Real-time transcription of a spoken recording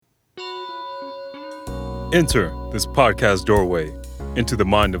Enter this podcast doorway into the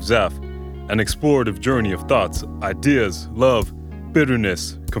mind of Zeph, an explorative journey of thoughts, ideas, love,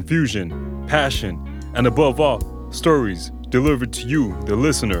 bitterness, confusion, passion, and above all, stories delivered to you, the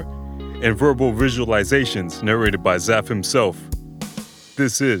listener, in verbal visualizations narrated by Zeph himself.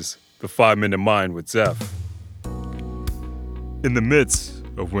 This is the 5-Minute Mind with Zeph. In the midst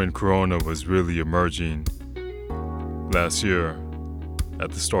of when Corona was really emerging last year,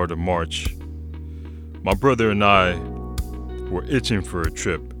 at the start of March, my brother and I were itching for a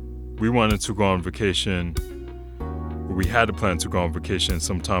trip. We wanted to go on vacation, or we had a plan to go on vacation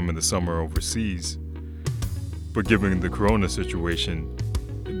sometime in the summer overseas. But given the Corona situation,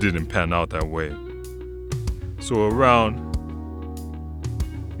 it didn't pan out that way. So around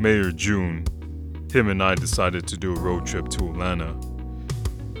May or June, him and I decided to do a road trip to Atlanta.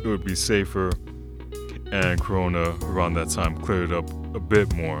 It would be safer, and Corona around that time cleared up a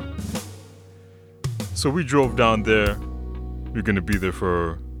bit more. So we drove down there. We're going to be there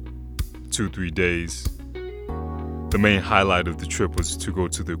for 2-3 days. The main highlight of the trip was to go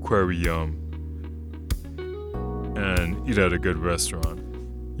to the aquarium and eat at a good restaurant.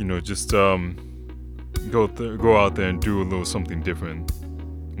 You know, just go out there and do a little something different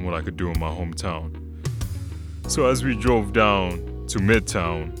than what I could do in my hometown. So as we drove down to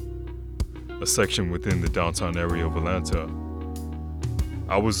Midtown, a section within the downtown area of Atlanta,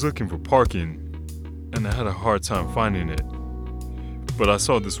 I was looking for parking and I had a hard time finding it. But I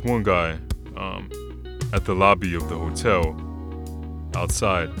saw this one guy at the lobby of the hotel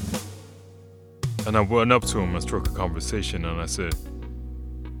outside. And I went up to him and struck a conversation and I said,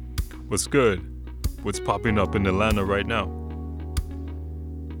 "What's good? What's popping up in Atlanta right now?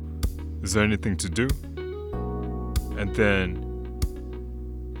 Is there anything to do?" And then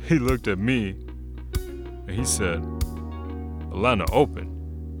he looked at me and he said, "Atlanta open,"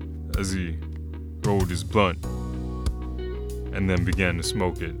 as he rolled his blunt and then began to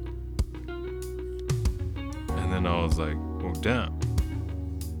smoke it. And then I was like, oh damn,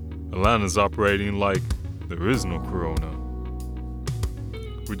 Atlanta's operating like there is no Corona.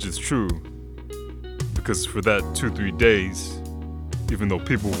 Which is true, because for that 2-3 days, even though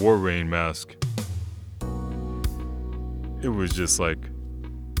people wore rain masks, it was just like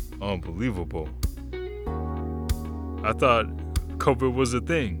unbelievable. I thought COVID was a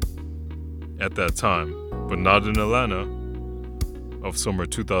thing at that time, but not in Atlanta of summer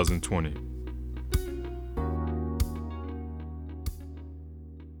 2020.